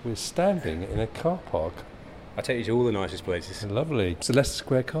 We're standing in a car park. I take you to all the nicest places. Lovely. It's a Leicester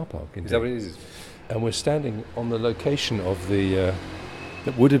Square car park. Is that what it is? And we're standing on the location of the...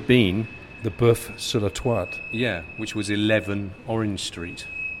 that would have been... the Berth sur le Toit. Yeah, which was 11 Orange Street.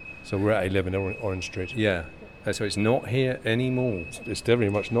 So we're at 11 Orange Street. Yeah. So it's not here anymore. It's very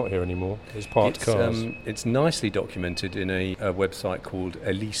much not here anymore. There's parked cars. It's nicely documented in a website called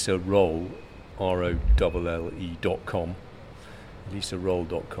elisaroll, ROLLE.com.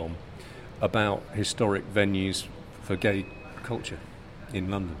 elisaroll.com, about historic venues for gay culture in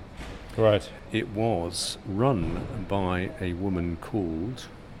London. Right. It was run by a woman called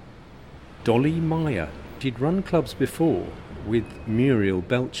Dolly Meyer. She'd run clubs before with Muriel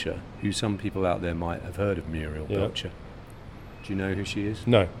Belcher, who some people out there might have heard of Muriel Belcher. Do you know who she is?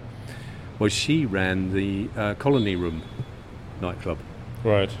 No. Well, she ran the Colony Room nightclub.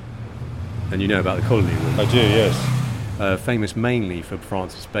 Right. And you know about the Colony Room? I do, yes. Famous mainly for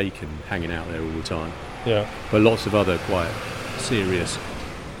Francis Bacon hanging out there all the time. Yeah. But lots of other quite serious,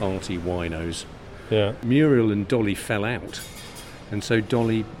 arty winos. Yeah. Muriel and Dolly fell out, and so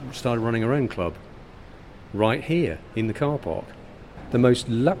Dolly started running her own club right here in the car park. The most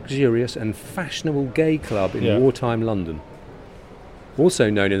luxurious and fashionable gay club in wartime London.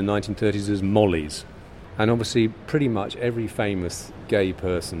 Also known in the 1930s as Molly's. And obviously pretty much every famous gay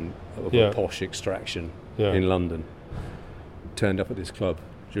person of a posh extraction in London turned up at this club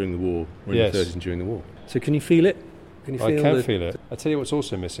during the war, or in the 30s and during the war. So can you feel it? Can you feel I can feel it. I tell you what's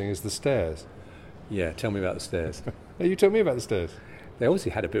also missing is the stairs. Yeah, tell me about the stairs. No, you told me about the stairs. They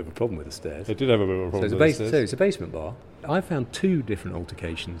obviously had a bit of a problem with the stairs. They did have a bit of a problem with the stairs. So it's a basement bar. I found 2 different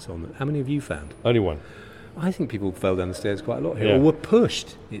altercations on it. How many have you found? Only one. I think people fell down the stairs quite a lot here, or were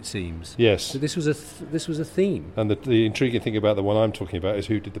pushed, it seems. Yes. So this was a theme. And the intriguing thing about the one I'm talking about is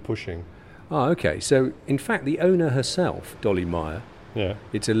who did the pushing. Oh, okay. So, in fact, the owner herself, Dolly Meyer, Yeah.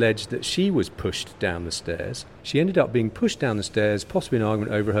 it's alleged that she was pushed down the stairs. She ended up being pushed down the stairs, possibly an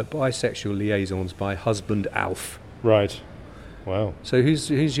argument over her bisexual liaisons by husband Alf. Right. Wow. So who's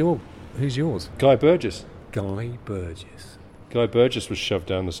yours? Guy Burgess. Guy Burgess. Guy Burgess was shoved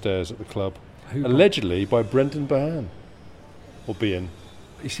down the stairs at the club, Who allegedly by Brendan Behan. Or Behan.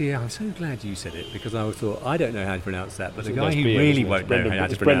 You see, I'm so glad you said it, because I thought, I don't know how to pronounce that, but the It's guy who Behan, really isn't it? won't It's know Brendan- how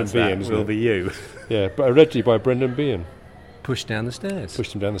to it's pronounce Brendan that Behan, will isn't be it? you. Yeah, but allegedly by Brendan Behan. Pushed down the stairs.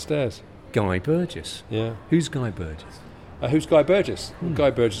 Pushed him down the stairs. Guy Burgess. Yeah. Who's Guy Burgess? Who's Guy Burgess? Guy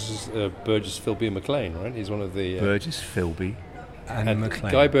Burgess is Burgess, Philby and McLean, right? He's one of the... Burgess, Philby and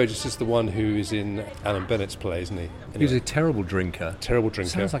McLean. Guy Burgess is the one who is in Alan Bennett's play, isn't he? He was a terrible drinker. Terrible drinker.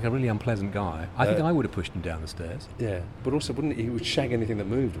 Sounds like a really unpleasant guy. I think I would have pushed him down the stairs. Yeah, but also wouldn't he would shag anything that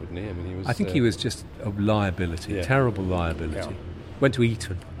moved, wouldn't he? I mean, he was... I think he was just a liability, terrible liability. Yeah. Went to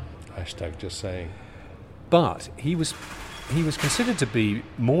Eton. Hashtag just saying. But he was considered to be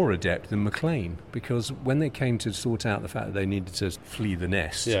more adept than McLean, because when they came to sort out the fact that they needed to flee the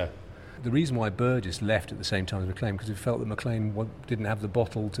nest, the reason why Burgess left at the same time as McLean, because he felt that McLean didn't have the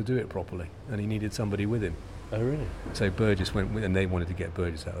bottle to do it properly, and he needed somebody with him. Oh, really? So Burgess went with, and they wanted to get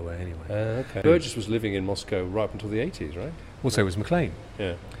Burgess out of the way anyway. Okay. Burgess was living in Moscow right up until the 80s, right? Also was McLean.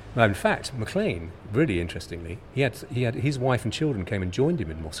 Yeah. Well, in fact, McLean, really interestingly, he had his wife and children came and joined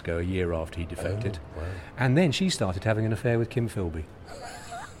him in Moscow a year after he defected. Oh, wow. And then she started having an affair with Kim Philby.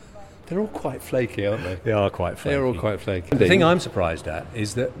 They're all quite flaky, aren't they? They are quite flaky. They're all quite flaky. The thing I'm surprised at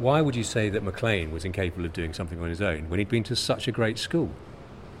is that why would you say that McLean was incapable of doing something on his own when he'd been to such a great school?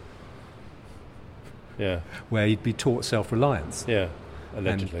 Yeah. Where he'd be taught self-reliance. Yeah,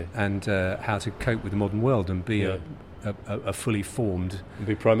 allegedly. And how to cope with the modern world and be a fully formed and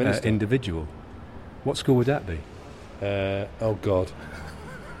be Prime Minister. Individual. What school would that be? Oh, God.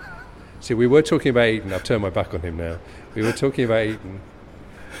 See, we were talking about Eton. I've turned my back on him now. We were talking about Eton.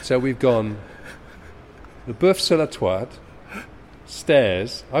 So we've gone the Boeuf sur la Toile,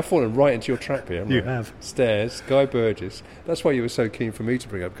 Stairs. I've fallen right into your trap here, haven't I? You have. Stairs, Guy Burgess. That's why you were so keen for me to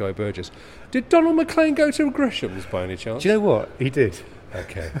bring up Guy Burgess. Did Donald McLean go to Gresham's by any chance? Do you know what? He did.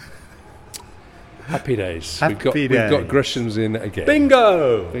 Okay. Happy days. Happy We've got Gresham's in again.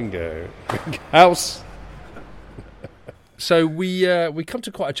 Bingo! House. So we come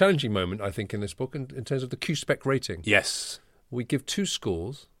to quite a challenging moment, I think, in this book in terms of the Q-Spec rating. Yes. We give 2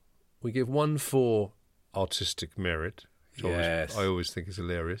 scores. We give one for artistic merit, which I always think is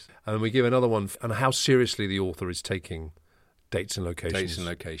hilarious. And we give another one on how seriously the author is taking dates and locations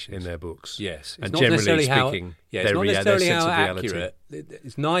in their books. Yes. And generally speaking, it's not necessarily how accurate.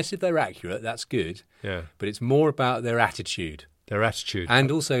 It's nice if they're accurate, that's good. Yeah. But it's more about their attitude. And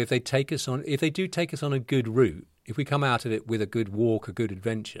also if they do take us on a good route, if we come out of it with a good walk, a good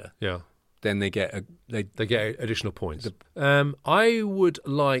adventure, then they get additional points. I would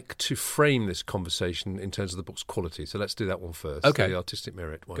like to frame this conversation in terms of the book's quality. So let's do that one first. Okay. The artistic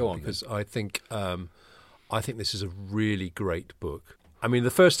merit one. Go on, because I think this is a really great book. I mean,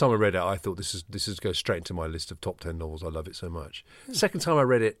 the first time I read it, I thought this is goes straight into my list of top 10 novels. I love it so much. Second time I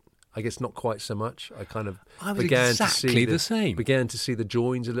read it, I guess not quite so much. I began to see the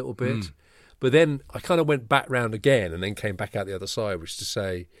joins a little bit. But then I kind of went back round again and then came back out the other side, which is to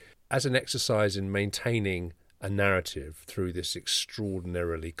say, as an exercise in maintaining a narrative through this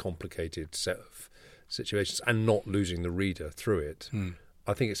extraordinarily complicated set of situations and not losing the reader through it,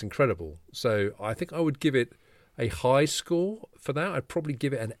 I think it's incredible. So I think I would give it a high score for that. I'd probably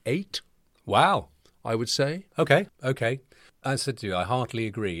give it an 8. Wow. I would say. Okay. As I said to you, I heartily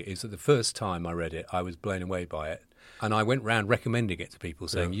agree, is that the first time I read it, I was blown away by it. And I went round recommending it to people,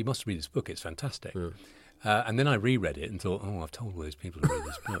 saying, you must read this book, it's fantastic. Yeah. And then I reread it and thought, I've told all those people to read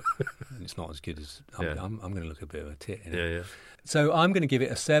this book. And it's not as good as... I'm going to look a bit of a tit in it. So I'm going to give it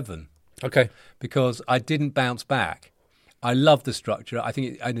a 7. Okay. Because I didn't bounce back. I love the structure. I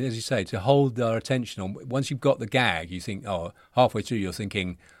think, and as you say, to hold our attention on... Once you've got the gag, you think, halfway through you're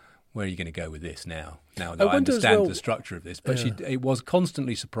thinking... Where are you going to go with this now? Now that I understand the structure of this. But it was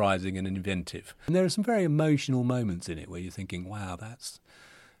constantly surprising and inventive. And there are some very emotional moments in it where you're thinking, wow, that's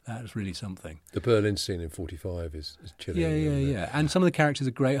really something. The Berlin scene in 45 is chilling. Yeah. And some of the characters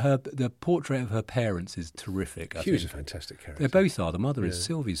are great. The portrait of her parents is terrific. Hugh's a fantastic character. They both are. The mother is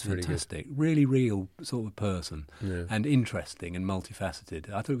Sylvie's fantastic. Really real sort of person. Yeah. And interesting and multifaceted.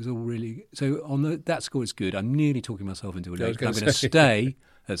 I thought it was all really... So on that score, it's good. I'm nearly talking myself into a 8. I'm going to stay...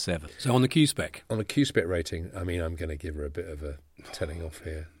 at 7. So on the Q-Spec? On the Q-Spec rating, I mean, I'm going to give her a bit of a telling off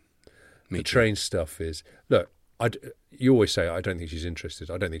here. The train stuff is... Look, you always say, I don't think she's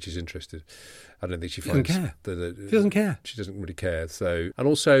interested. I don't think she's interested. I don't think she finds... She doesn't care. She doesn't care. She doesn't really care. So, and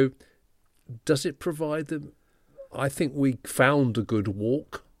also, does it provide them? I think we found a good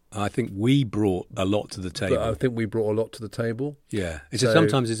walk. I think we brought a lot to the table. But I think we brought a lot to the table. Yeah.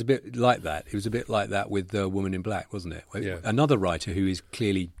 Sometimes it's a bit like that. It was a bit like that with The Woman in Black, wasn't it? Yeah. Another writer who is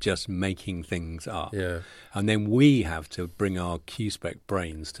clearly just making things up. Yeah. And then we have to bring our Q-spec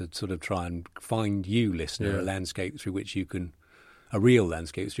brains to sort of try and find you, listener, a landscape through which you can... a real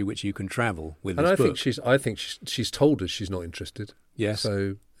landscape through which you can travel with this book. I think she's told us she's not interested. Yes.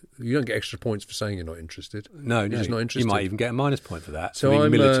 So you don't get extra points for saying you're not interested. No, you're just not interested. You might even get a minus point for that. So being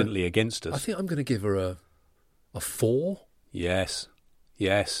I'm militantly against us. I think I'm going to give her a 4. Yes.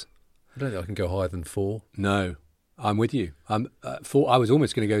 I don't think I can go higher than 4. No, I'm with you. I'm 4. I was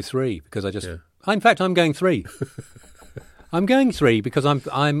almost going to go 3 because I just. Yeah. In fact, I'm going 3. I'm going 3 because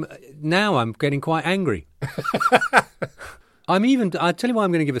I'm getting quite angry. I'll tell you why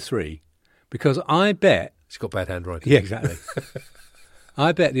I'm going to give a 3, because I bet... She's got bad handwriting. Yeah, exactly.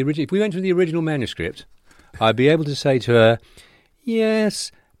 I bet if we went to the original manuscript, I'd be able to say to her,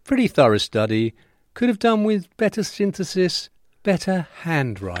 yes, pretty thorough study, could have done with better synthesis, better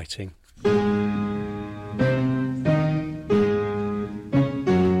handwriting.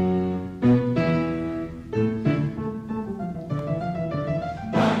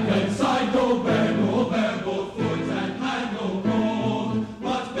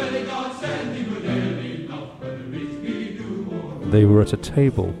 They were at a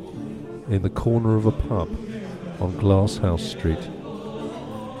table in the corner of a pub on Glasshouse Street.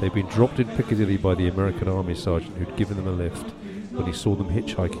 They'd been dropped in Piccadilly by the American Army sergeant who'd given them a lift when he saw them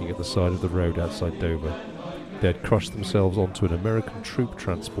hitchhiking at the side of the road outside Dover. They had crushed themselves onto an American troop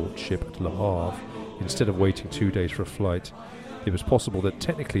transport ship at Le Havre instead of waiting 2 days for a flight. It was possible that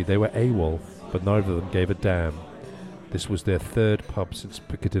technically they were AWOL, but neither of them gave a damn. This was their third pub since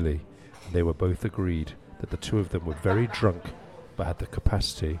Piccadilly, and they were both agreed that the two of them were very drunk, but had the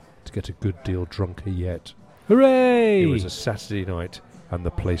capacity to get a good deal drunker yet. Hooray! It was a Saturday night and the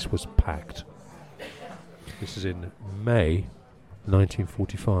place was packed. This is in May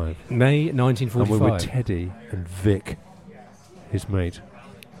 1945. May 1945. And we're with Teddy and Vic, his mate.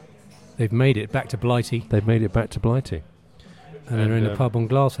 They've made it back to Blighty. They've made it back to Blighty. And they're in a pub on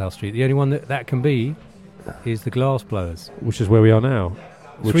Glasshouse Street. The only one that can be is the Glass Blowers. Which is where we are now.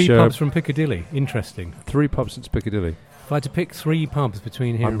 3 pubs from Piccadilly. Interesting. 3 pubs since Piccadilly. If I had to pick 3 pubs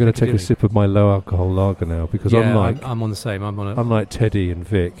between here and Piccadilly... I'm going to take a sip of my low-alcohol lager now, because I'm on the same. Unlike Teddy and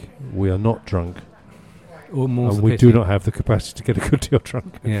Vic, we are not drunk. Or more and we do not have the capacity to get a good deal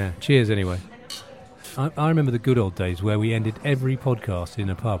drunk. Yeah. Cheers, anyway. I remember the good old days where we ended every podcast in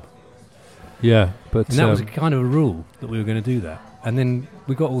a pub. Yeah, but... And that was kind of a rule, that we were going to do that. And then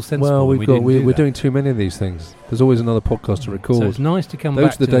we got all sensible. Well, we're doing too many of these things. There's always another podcast to record. So it's nice to come back.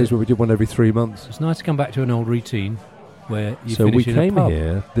 Those are the days where we did one every 3 months. It's nice to come back to an old routine where you so finish we in a came pub.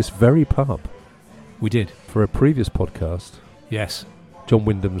 here, this very pub. We did. For a previous podcast. Yes. John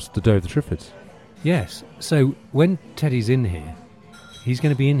Wyndham's The Day of the Triffids. Yes. So when Teddy's in here, he's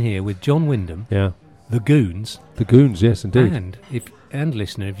going to be in here with John Wyndham. Yeah. The Goons. The Goons, yes, indeed. And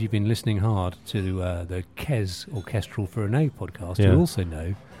listener, if you've been listening hard to the Kes Orchestral for an A podcast, you'll also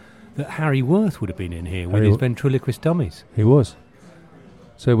know that Harry Worth would have been in here with his ventriloquist dummies. He was.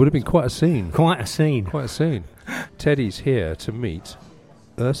 So it would have been quite a scene. Quite a scene. Quite a scene. Teddy's here to meet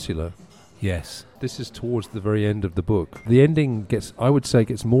Ursula. Yes. This is towards the very end of the book. The ending gets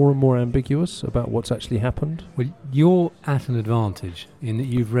more and more ambiguous about what's actually happened. Well, you're at an advantage in that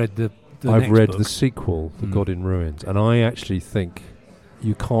you've read the I've next read book. the sequel, The God in Ruins, and I actually think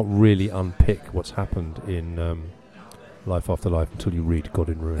you can't really unpick what's happened in Life After Life until you read God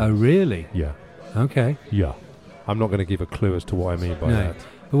in Ruins. Oh, really? Yeah. Okay. Yeah. I'm not going to give a clue as to what I mean by that.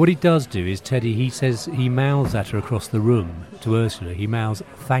 But what he does do is, Teddy, he mouths at her across the room to Ursula. He mouths,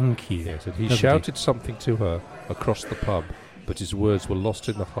 "Thank you." Yes, and he shouted something to her across the pub, but his words were lost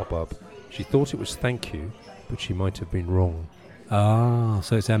in the hubbub. She thought it was "thank you," but she might have been wrong. Ah,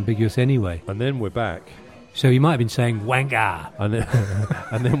 so it's ambiguous anyway. And then we're back. So he might have been saying "wanka."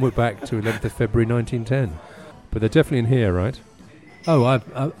 And then we're back to 11th of February 1910. But they're definitely in here, right? Oh,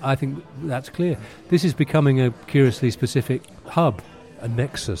 I think that's clear. This is becoming a curiously specific hub. A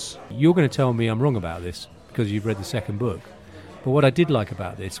nexus. You're going to tell me I'm wrong about this because you've read the second book. But what I did like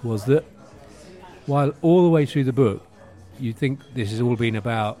about this was that while all the way through the book you think this has all been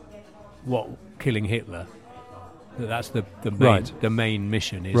about killing Hitler, that's the main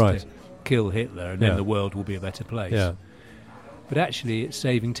mission is to kill Hitler and then the world will be a better place. Yeah. But actually it's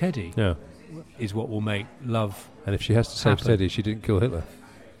saving Teddy is what will make love. And if she has to save Teddy, she didn't kill Hitler.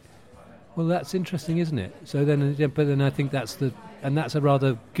 Well, that's interesting, isn't it? So then, but then I think that's the and that's a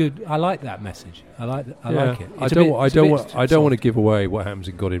rather good. I like that message. I like it. I don't want to give away what happens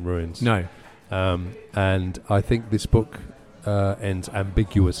in God in Ruins. No, and I think this book ends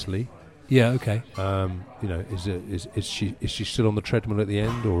ambiguously. Yeah. Okay. Is she still on the treadmill at the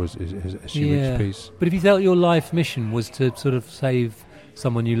end, or has she reached peace? But if you felt your life mission was to sort of save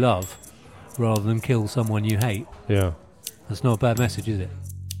someone you love rather than kill someone you hate, that's not a bad message, is it?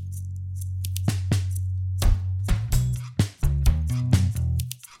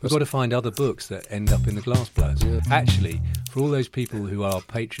 We've got to find other books that end up in the glass blowers. Yeah. Actually, for all those people who are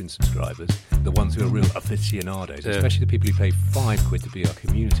Patreon subscribers, the ones who are real aficionados, especially the people who pay £5 to be our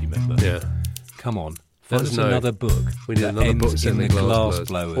community member, come on, find us another book. We need another book in the glass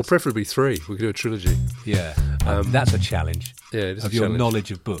blowers. Or preferably 3. We could do a trilogy. Yeah, that's a challenge. Yeah, it is of your knowledge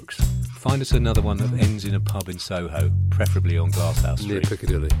of books. Find us another one that ends in a pub in Soho, preferably on Glasshouse Street. Near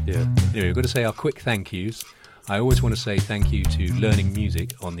Piccadilly, yeah. Anyway, we've got to say our quick thank yous. I always want to say thank you to Learning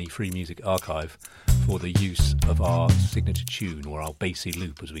Music on the Free Music Archive for the use of our signature tune, or our bassy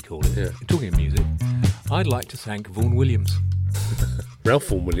loop, as we call it. Yeah. Talking of music, I'd like to thank Vaughan Williams. Ralph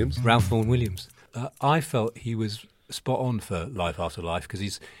Vaughan Williams. I felt he was spot on for Life After Life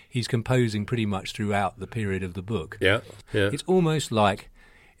because he's composing pretty much throughout the period of the book. Yeah. It's almost like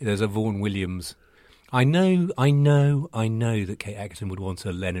there's a Vaughan Williams. I know that Kate Atkinson would want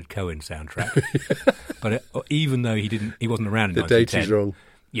a Leonard Cohen soundtrack, but even though he wasn't around in 1910. The date is wrong.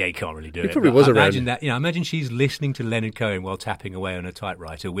 Yeah, he can't really do it. He probably was around. Imagine that. Imagine she's listening to Leonard Cohen while tapping away on a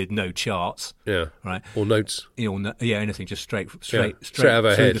typewriter with no charts. Yeah. Right. Or notes. Anything, just straight out of her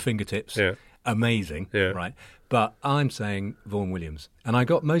through head. the fingertips. Yeah. Amazing. Yeah. Right. But I'm saying Vaughan Williams, and I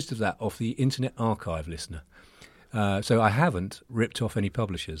got most of that off the Internet Archive listener. So I haven't ripped off any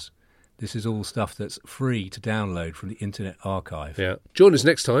publishers. This is all stuff that's free to download from the Internet Archive. Yeah. Join us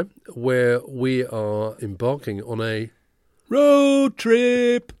next time where we are embarking on a road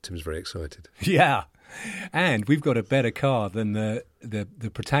trip. Tim's very excited. Yeah. And we've got a better car than the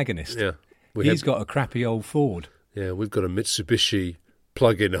protagonist. Yeah. He's got a crappy old Ford. Yeah, we've got a Mitsubishi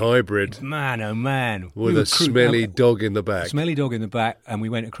plug-in hybrid. Man, oh man. With a smelly dog in the back. Smelly dog in the back, and we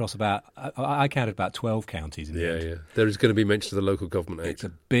went across I counted about 12 counties in the end. Yeah. There is going to be mention of the local government act. It's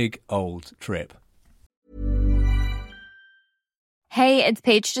a big old trip. Hey, it's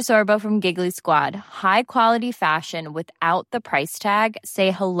Paige DeSorbo from Giggly Squad. High quality fashion without the price tag.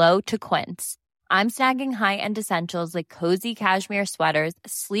 Say hello to Quince. I'm snagging high-end essentials like cozy cashmere sweaters,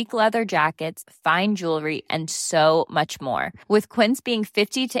 sleek leather jackets, fine jewelry, and so much more. With Quince being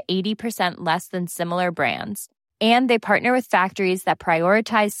 50 to 80% less than similar brands. And they partner with factories that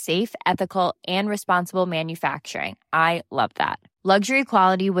prioritize safe, ethical, and responsible manufacturing. I love that. Luxury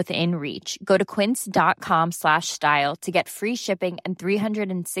quality within reach. Go to quince.com/style to get free shipping and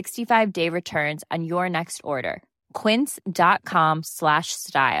 365-day returns on your next order.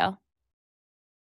 Quince.com/style.